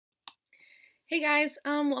Hey guys,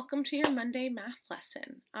 welcome to your Monday math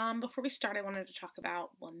lesson. Before we start, I wanted to talk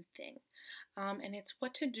about one thing, and it's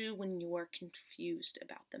what to do when you're confused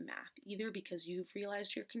about the math, either because you've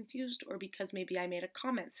realized you're confused or because maybe I made a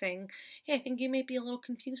comment saying, hey, I think you may be a little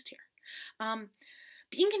confused here. Um,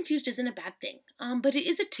 Being confused isn't a bad thing, but it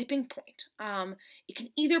is a tipping point. It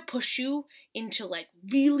can either push you into like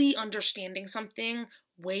really understanding something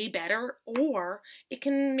way better, or it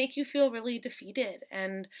can make you feel really defeated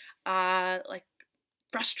and like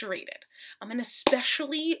frustrated. And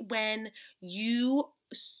especially when you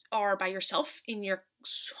are by yourself in your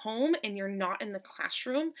home and you're not in the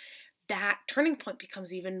classroom, that turning point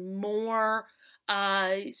becomes even more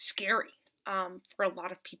scary for a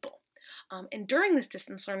lot of people. And during this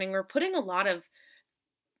distance learning, we're putting a lot of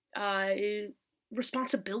uh,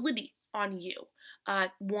 responsibility on you.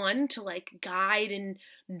 One, to like guide and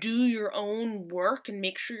do your own work and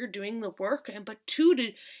make sure you're doing the work, and but two,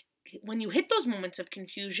 to when you hit those moments of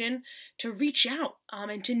confusion, to reach out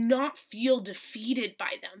and to not feel defeated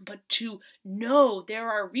by them, but to know there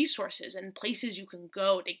are resources and places you can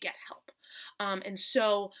go to get help. And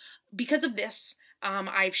so, because of this,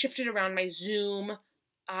 I've shifted around my Zoom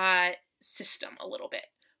uh, system a little bit.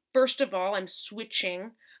 First of all, I'm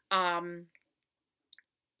switching um,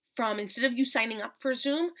 from instead of you signing up for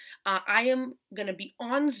Zoom, I am going to be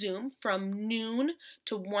on Zoom from noon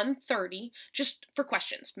to 1:30 just for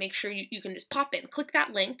questions. Make sure you can just pop in, click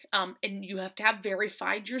that link, and you have to have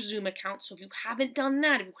verified your Zoom account. So if you haven't done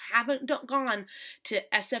that, if you haven't gone to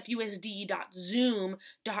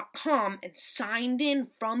sfusd.zoom.com and signed in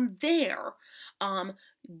from there,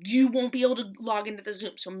 you won't be able to log into the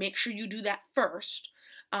Zoom. So make sure you do that first.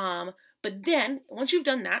 But then, once you've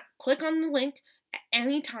done that, click on the link at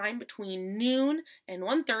any time between noon and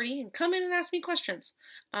 1:30 and come in and ask me questions.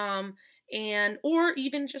 And or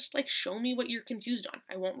even just like show me what you're confused on.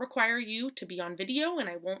 I won't require you to be on video and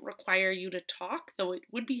I won't require you to talk, though it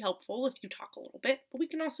would be helpful if you talk a little bit, but we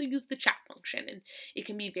can also use the chat function and it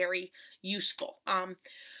can be very useful. And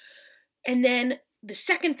then the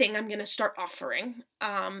second thing I'm going to start offering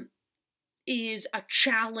is a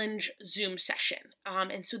challenge Zoom session.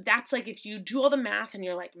 And so that's like if you do all the math and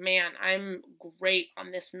you're like, man, I'm great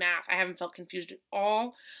on this math, I haven't felt confused at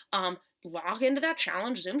all, log into that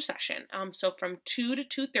challenge Zoom session. So from 2 to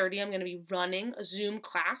 2:30, I'm going to be running a Zoom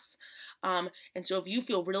class. And so if you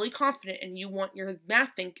feel really confident and you want your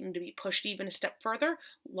math thinking to be pushed even a step further,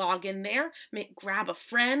 log in there, grab a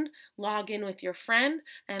friend, log in with your friend,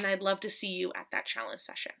 and I'd love to see you at that challenge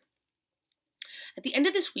session. At the end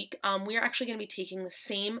of this week, we are actually going to be taking the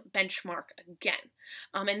same benchmark again.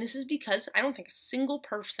 And this is because I don't think a single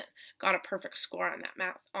person got a perfect score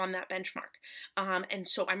on that benchmark. And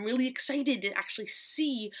so I'm really excited to actually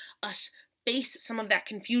see us face some of that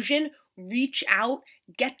confusion, reach out,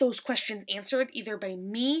 get those questions answered either by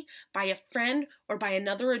me, by a friend, or by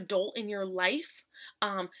another adult in your life.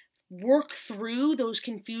 Work through those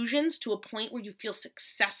confusions to a point where you feel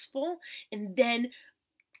successful, and then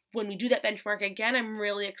when we do that benchmark again, I'm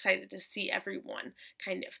really excited to see everyone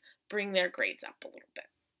kind of bring their grades up a little bit.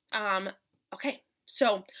 Okay,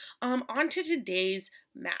 so on to today's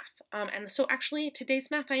math. And so actually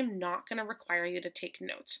today's math, I am not going to require you to take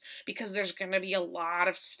notes because there's going to be a lot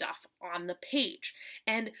of stuff on the page.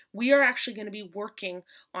 And we are actually going to be working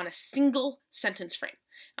on a single sentence frame.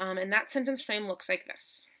 And that sentence frame looks like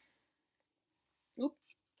this. Oop.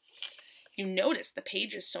 You notice the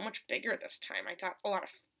page is so much bigger this time. I got a lot of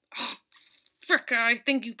oh, frick, I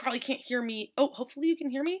think you probably can't hear me. Oh, hopefully you can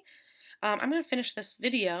hear me. I'm going to finish this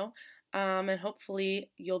video, and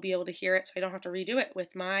hopefully you'll be able to hear it so I don't have to redo it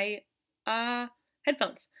with my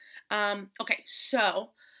headphones. Okay,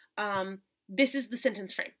 so this is the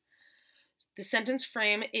sentence frame. The sentence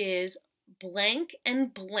frame is blank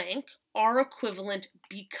and blank are equivalent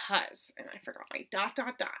because, and I forgot my ...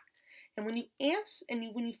 And when you answer,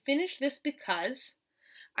 and when you finish this because,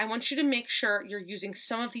 I want you to make sure you're using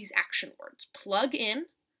some of these action words. Plug in,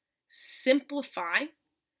 simplify,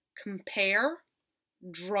 compare,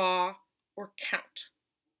 draw, or count.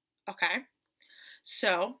 Okay?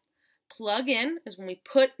 So, plug in is when we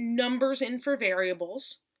put numbers in for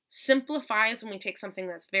variables. Simplify is when we take something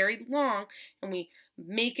that's very long and we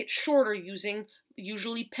make it shorter using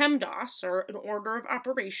usually PEMDAS, or an order of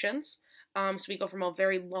operations. So we go from a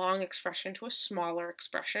very long expression to a smaller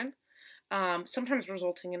expression. Sometimes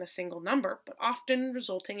resulting in a single number, but often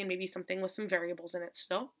resulting in maybe something with some variables in it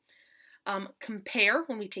still. Compare,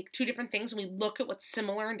 when we take two different things and we look at what's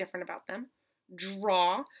similar and different about them.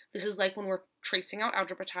 Draw, this is like when we're tracing out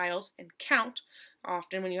algebra tiles. And count,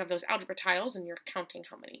 often when you have those algebra tiles and you're counting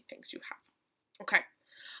how many things you have. Okay,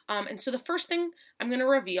 And so the first thing I'm going to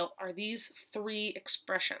reveal are these three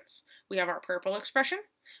expressions. We have our purple expression,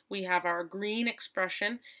 we have our green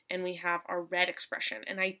expression, and we have our red expression.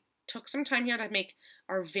 And I took some time here to make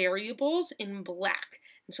our variables in black.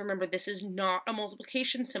 And so remember, this is not a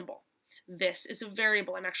multiplication symbol. This is a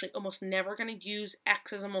variable. I'm actually almost never going to use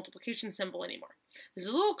x as a multiplication symbol anymore. This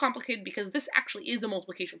is a little complicated because this actually is a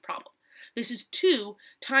multiplication problem. This is 2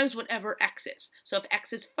 times whatever x is. So if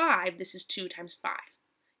x is 5, this is 2 times 5.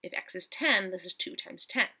 If x is 10, this is 2 times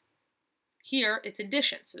 10. Here, it's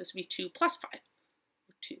addition, so this would be 2 plus 5,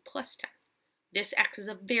 or 2 plus 10. This x is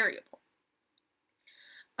a variable.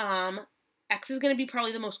 X is going to be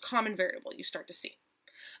probably the most common variable you start to see.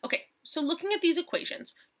 Okay, so looking at these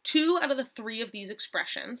equations, 2 out of the 3 of these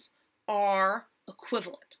expressions are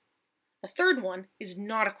equivalent. The third one is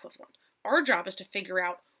not equivalent. Our job is to figure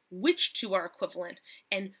out which 2 are equivalent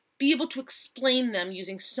and be able to explain them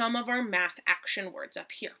using some of our math action words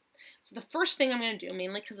up here. So the first thing I'm going to do,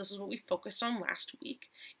 mainly because this is what we focused on last week,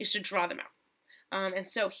 is to draw them out. And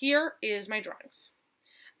so here is my drawings.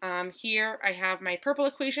 Here I have my purple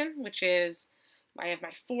equation, which is, I have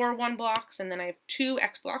my 4 1 blocks, and then I have 2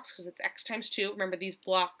 x blocks, because it's x times 2. Remember, these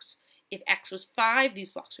blocks, if x was 5,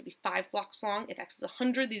 these blocks would be 5 blocks long. If x is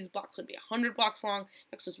 100, these blocks would be 100 blocks long.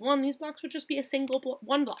 If x was 1, these blocks would just be a single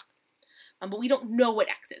 1 block. But we don't know what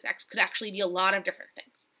x is. X could actually be a lot of different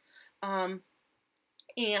things.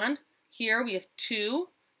 And here we have 2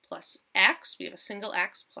 plus x. We have a single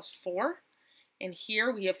x plus 4. And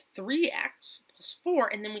here we have 3x plus 4.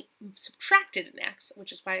 And then we subtracted an x,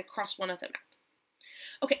 which is why I crossed one of them out.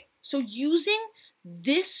 Okay, so using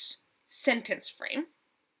this sentence frame,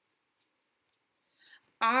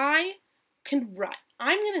 I'm going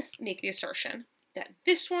to make the assertion that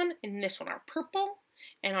this one and this one are purple,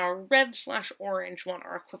 and our red/orange one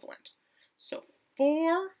are equivalent. So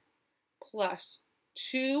 4 plus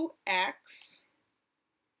 2x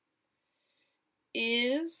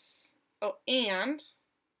is, and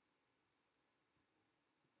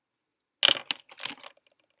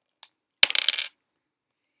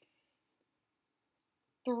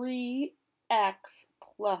 3x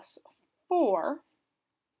plus 4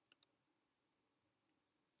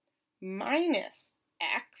 minus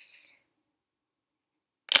x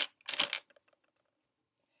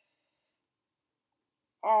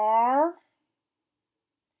are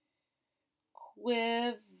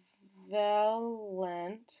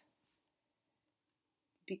equivalent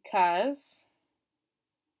because,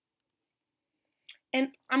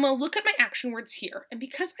 and I'm going to look at my action words here, and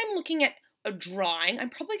because I'm looking at a drawing, I'm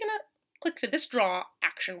probably going to click to this draw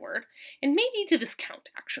action word and maybe to this count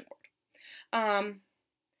action word.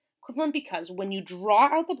 Equivalent because when you draw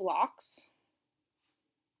out the blocks,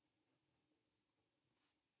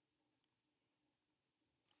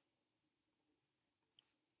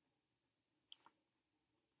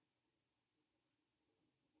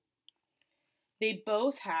 they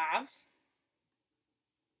both have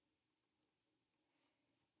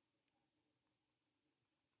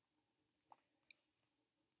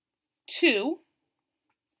two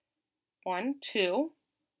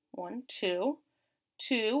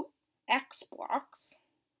x blocks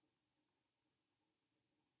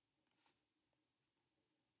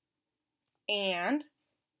and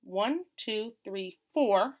 1, 2, 3,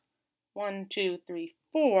 4, 1, 2, 3,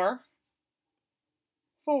 4,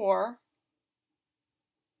 4,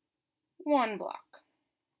 1 block.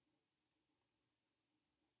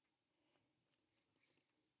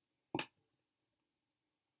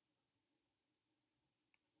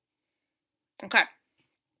 Okay,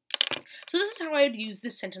 so this is how I would use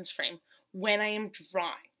this sentence frame when I am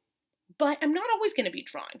drawing. But I'm not always going to be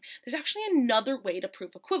drawing. There's actually another way to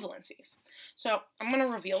prove equivalencies. So I'm going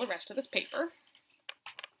to reveal the rest of this paper.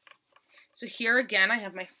 So here again, I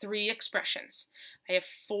have my 3 expressions. I have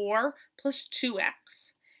 4 plus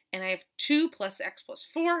 2x, and I have 2 plus x plus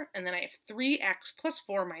 4, and then I have 3x plus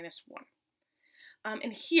 4 minus 1.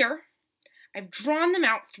 And here, I've drawn them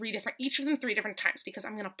out each of them 3 different times, because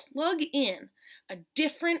I'm going to plug in a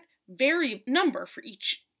different number for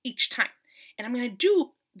each time. And I'm going to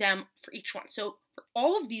do them for each one. So for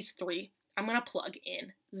all of these 3, I'm going to plug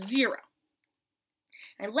in 0.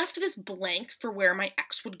 I left this blank for where my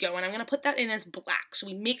x would go, and I'm going to put that in as black so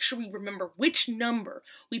we make sure we remember which number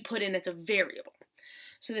we put in as a variable.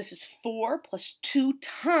 So this is 4 plus 2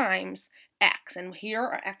 times x, and here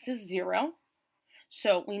our x is 0.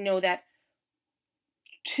 So we know that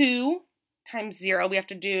 2 times 0, we got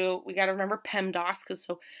to remember PEMDAS, because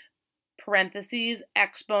so parentheses,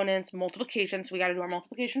 exponents, multiplication, so we got to do our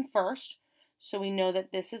multiplication first. So we know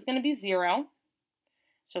that this is going to be 0.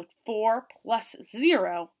 So 4 plus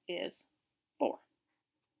 0 is 4.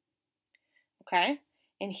 okay?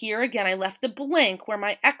 And here again, I left the blank where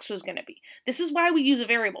my x was going to be. This is why we use a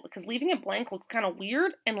variable, because leaving it blank looks kind of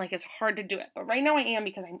weird and like it's hard to do it. But right now I am,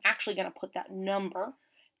 because I'm actually going to put that number.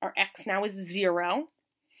 Our x now is 0.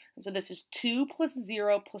 And so this is 2 plus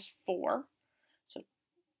 0 plus 4, so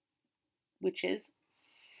which is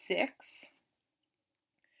 6.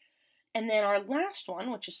 And then our last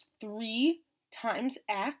one, which is 3 times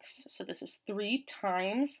x, so this is 3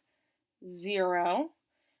 times 0.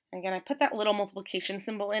 And again, I put that little multiplication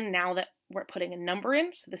symbol in now that we're putting a number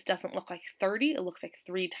in, so this doesn't look like 30, it looks like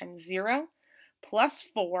 3 times 0, plus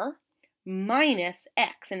 4, minus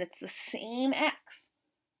x, and it's the same x.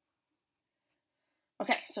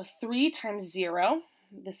 Okay, so 3 times 0,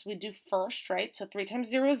 this we do first, right? So 3 times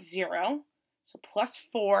 0 is 0, so plus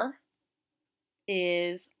 4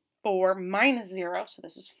 is 4 minus 0, so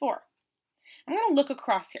this is 4. I'm going to look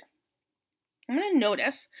across here. I'm going to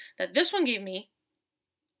notice that this one gave me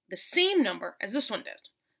the same number as this one did,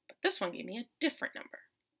 but this one gave me a different number.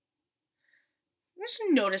 Just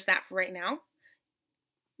notice that for right now.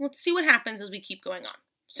 Let's see what happens as we keep going on.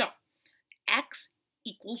 So, x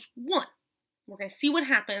equals 1. We're going to see what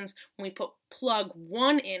happens when we plug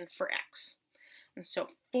 1 in for x. And so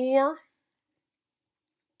 4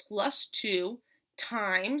 plus 2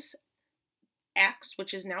 times x,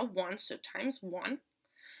 which is now 1, so times 1.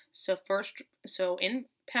 So in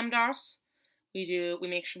PEMDAS, we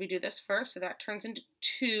make sure we do this first, so that turns into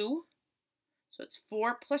 2. So it's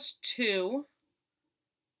 4 plus 2,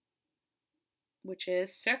 which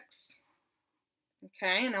is 6.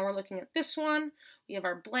 Okay, and now we're looking at this one. We have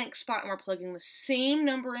our blank spot, and we're plugging the same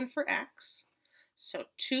number in for x. So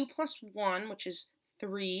 2 plus 1, which is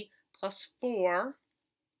 3, plus 4.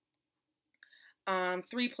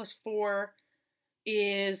 3 plus 4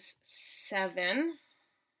 is 7.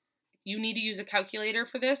 You need to use a calculator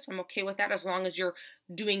for this. I'm okay with that as long as you're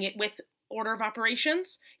doing it with order of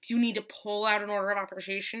operations. If you need to pull out an order of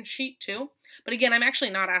operation sheet too. But again, I'm actually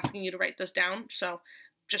not asking you to write this down, so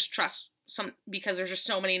just trust because there's just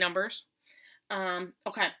so many numbers.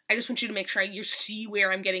 Okay, I just want you to make sure you see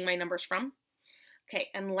where I'm getting my numbers from. Okay,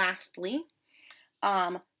 and lastly,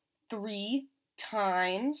 3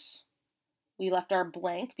 times, we left our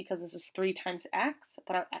blank because this is 3 times x,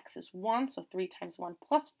 but our x is 1, so 3 times 1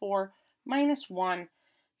 plus 4 minus 1.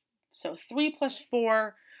 So 3 plus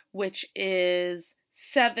 4, which is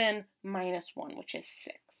 7, minus 1, which is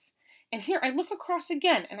 6. And here I look across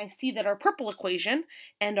again, and I see that our purple equation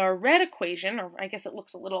and our red equation, or I guess it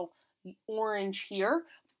looks a little orange here,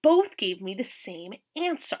 both gave me the same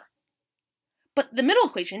answer. But the middle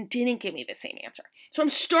equation didn't give me the same answer. So I'm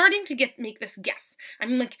starting to make this guess.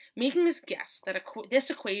 I'm like making this guess that this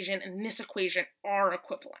equation and this equation are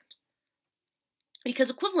equivalent. Because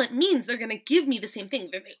equivalent means they're going to give me the same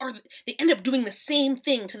thing. They end up doing the same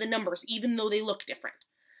thing to the numbers, even though they look different.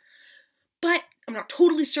 But I'm not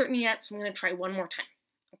totally certain yet, so I'm going to try one more time.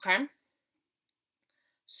 Okay?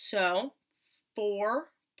 So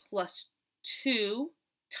 4 plus 2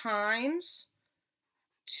 times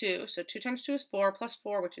 2. So 2 times 2 is 4, plus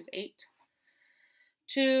 4, which is 8.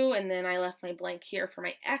 2, and then I left my blank here for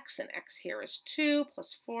my x, and x here is 2,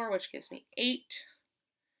 plus 4, which gives me 8.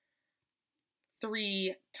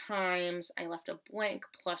 3 times, I left a blank,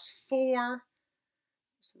 plus 4.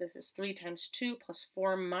 So this is 3 times 2 plus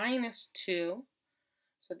 4 minus 2.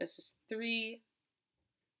 So this is 3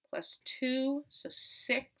 plus 2, so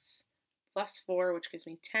 6 plus 4, which gives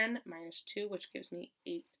me 10, minus 2, which gives me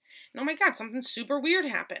 8. And oh my god, something super weird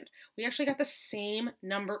happened. We actually got the same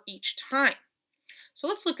number each time. So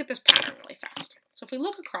let's look at this pattern really fast. So if we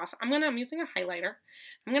look across, I'm using a highlighter.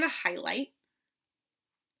 I'm going to highlight.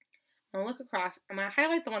 I'm going to look across. I'm going to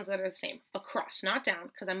highlight the ones that are the same. Across, not down,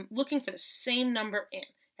 because I'm looking for the same number in.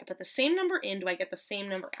 If I put the same number in, do I get the same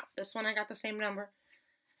number out? This one I got the same number.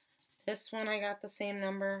 This one I got the same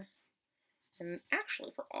number. And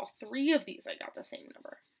actually for all 3 of these I got the same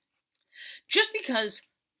number. Just because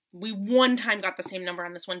we one time got the same number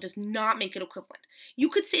on this one does not make it equivalent. You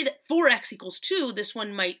could say that 4x equals 2, this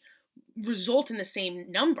one might result in the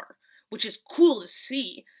same number, which is cool to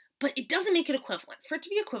see, but it doesn't make it equivalent. For it to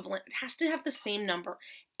be equivalent, it has to have the same number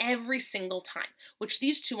every single time, which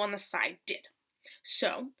these 2 on the side did.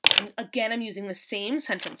 So, again, I'm using the same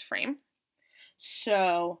sentence frame.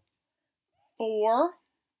 So, 4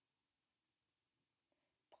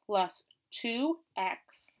 plus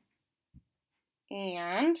 2x,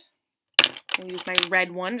 and I'll use my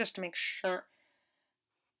red one just to make sure.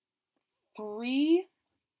 3x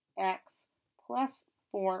plus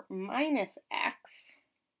 4 minus x,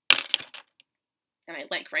 and I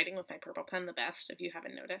like writing with my purple pen the best if you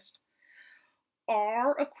haven't noticed,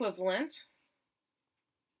 are equivalent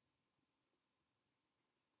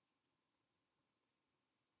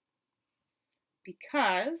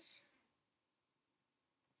because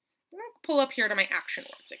I'm going to pull up here to my action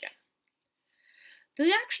words again.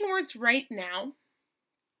 The action words right now,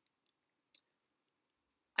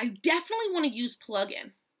 I definitely want to use plug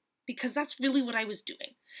in because that's really what I was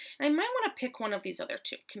doing. And I might want to pick one of these other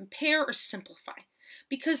two, compare or simplify,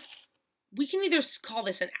 because we can either call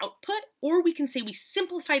this an output or we can say we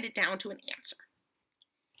simplified it down to an answer.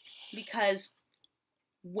 Because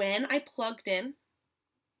when I plugged in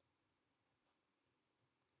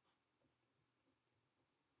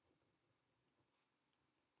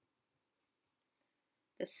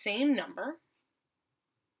the same number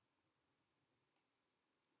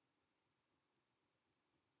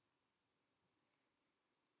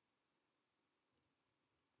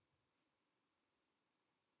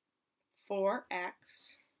for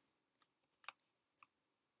X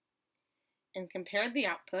and compared the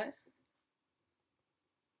output,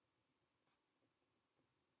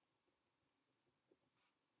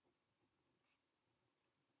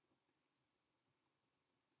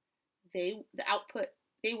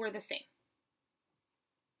 they were the same.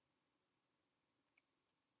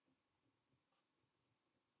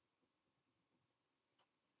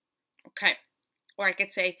 Okay. Or I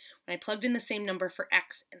could say, when I plugged in the same number for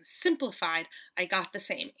X and simplified, I got the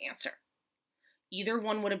same answer. Either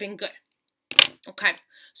one would have been good. Okay,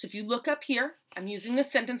 so if you look up here, I'm using the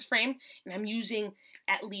sentence frame, and I'm using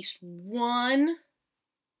at least one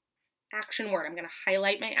action word. I'm going to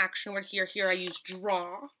highlight my action word here. Here I use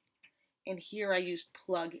draw, and here I use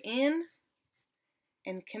plug in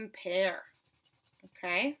and compare.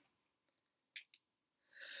 Okay?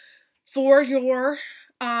 For your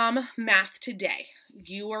math today,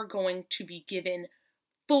 you are going to be given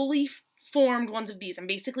fully formed ones of these. I'm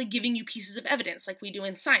basically giving you pieces of evidence like we do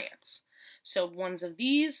in science. So ones of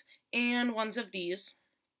these and ones of these.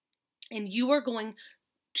 And you are going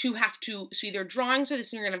to have to, so either drawings or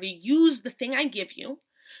this, and you're going to use the thing I give you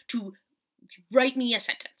to write me a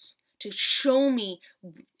sentence, to show me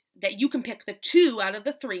that you can pick the 2 out of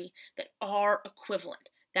the 3 that are equivalent.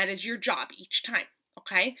 That is your job each time.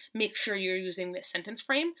 Okay, make sure you're using this sentence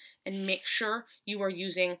frame and make sure you are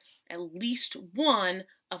using at least one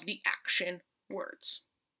of the action words.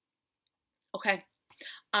 Okay,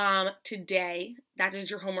 today, that is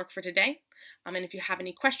your homework for today. And if you have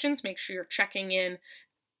any questions, make sure you're checking in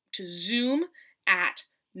to Zoom at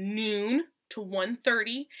noon to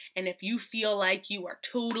 1:30. And if you feel like you are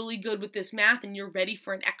totally good with this math and you're ready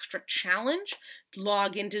for an extra challenge,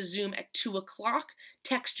 log into Zoom at 2 o'clock,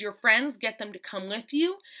 text your friends, get them to come with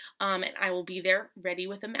you, and I will be there ready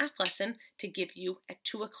with a math lesson to give you at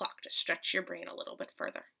 2 o'clock to stretch your brain a little bit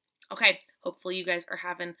further. Okay, hopefully you guys are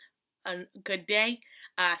having a good day.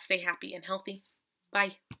 Stay happy and healthy.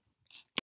 Bye.